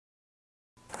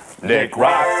Nick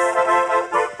rocks.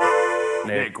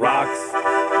 Nick rocks.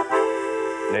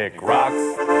 Nick rocks.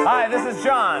 Hi, this is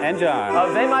John. And John.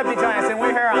 Of They Might Be Giants, and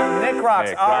we're here on Nick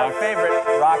Rocks, Nick our Rocks.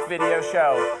 favorite rock video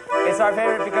show. It's our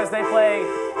favorite because they play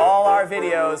all our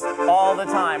videos all the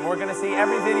time. We're going to see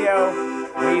every video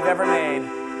we've ever made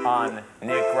on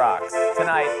Nick Rocks.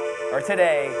 Tonight, or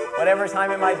today, whatever time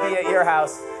it might be at your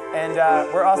house. And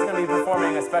we're also going to be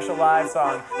performing a special live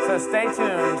song. So stay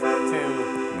tuned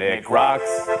to Nick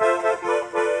rocks.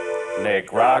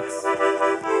 Nick rocks.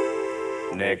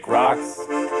 Nick rocks.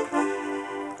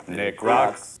 Nick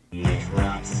rocks. Nick rocks. Nick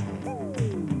rocks.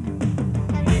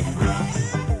 Nick rocks.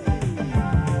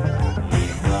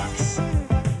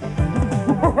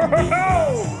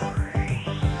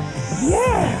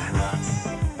 Yeah!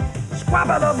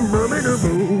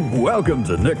 Welcome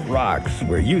to Nick Rocks,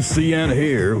 where you see and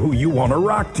hear who you want to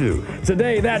rock to.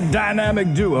 Today, that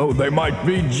dynamic duo, They Might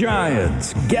Be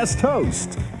Giants. Guest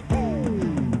host.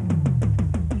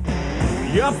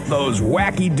 Yup, those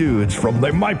wacky dudes from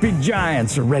They Might Be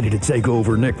Giants are ready to take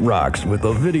over Nick Rocks with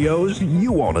the videos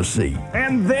you want to see.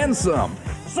 And then some.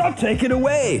 So take it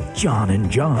away, John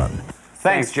and John.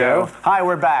 Thanks, Joe. Hi,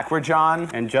 we're back. We're John.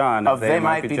 And John of They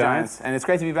Might Be Giants. And it's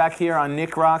great to be back here on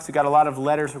Nick Rocks. We got a lot of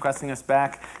letters requesting us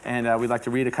back, and we'd like to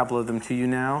read a couple of them to you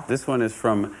now. This one is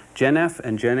from Gen F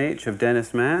and Gen H of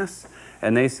Dennis, Mass.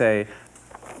 And they say,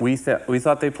 we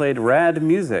thought they played rad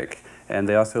music. And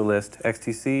they also list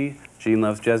XTC, Gene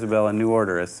Loves Jezebel, and New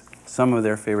Order as some of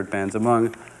their favorite bands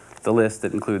among the list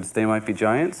that includes They Might Be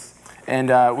Giants. And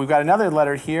we've got another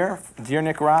letter here. Dear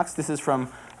Nick Rocks, this is from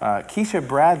Keisha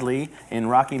Bradley in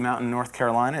Rocky Mountain, North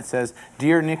Carolina. It says,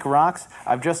 Dear Nick Rocks,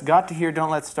 I've just got to hear Don't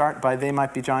Let's Start by They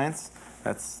Might Be Giants.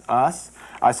 That's us.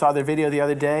 I saw their video the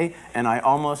other day, and I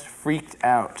almost freaked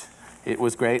out. It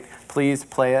was great. Please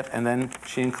play it. And then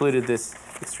she included this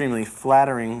extremely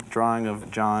flattering drawing of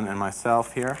John and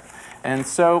myself here. And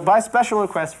so, by special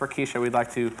request for Keisha, we'd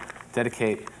like to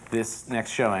dedicate this next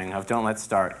showing of Don't Let's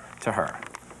Start to her.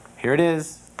 Here it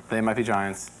is. They Might Be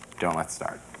Giants. Don't Let's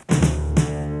Start.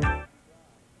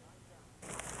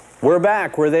 We're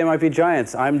back, where They Might Be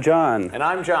Giants. I'm John. And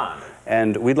I'm John.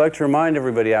 And we'd like to remind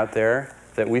everybody out there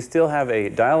that we still have a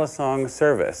dial-a-song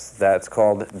service that's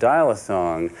called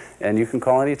Dial-a-Song, and you can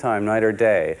call anytime, night or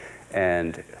day,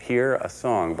 and hear a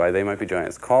song by They Might Be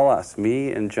Giants. Call us,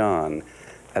 me and John,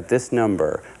 at this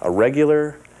number, a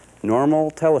regular,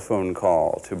 normal telephone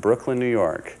call to Brooklyn, New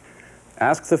York.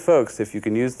 Ask the folks if you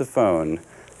can use the phone,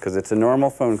 because it's a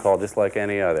normal phone call just like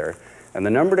any other. And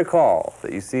the number to call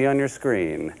that you see on your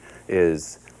screen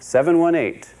is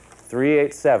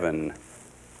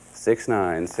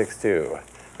 718-387-6962.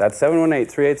 That's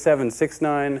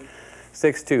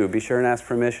 718-387-6962. Be sure and ask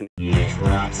permission. Nick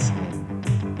rocks.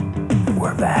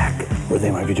 We're back, where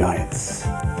They Might Be Giants.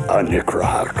 On Nick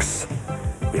Rocks.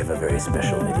 We have a very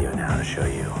special video now to show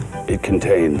you. It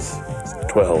contains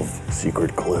 12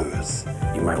 secret clues.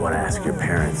 You might want to ask your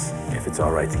parents if it's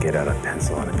all right to get out a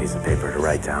pencil and a piece of paper to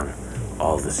write down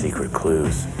all the secret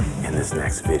clues in this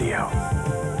next video.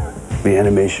 The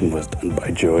animation was done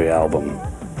by Joey Album,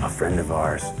 a friend of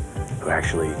ours who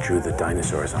actually drew the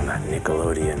dinosaurs on that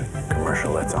Nickelodeon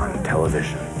commercial that's on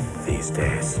television these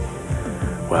days.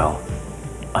 Well,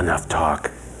 enough talk.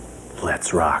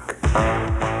 Let's rock.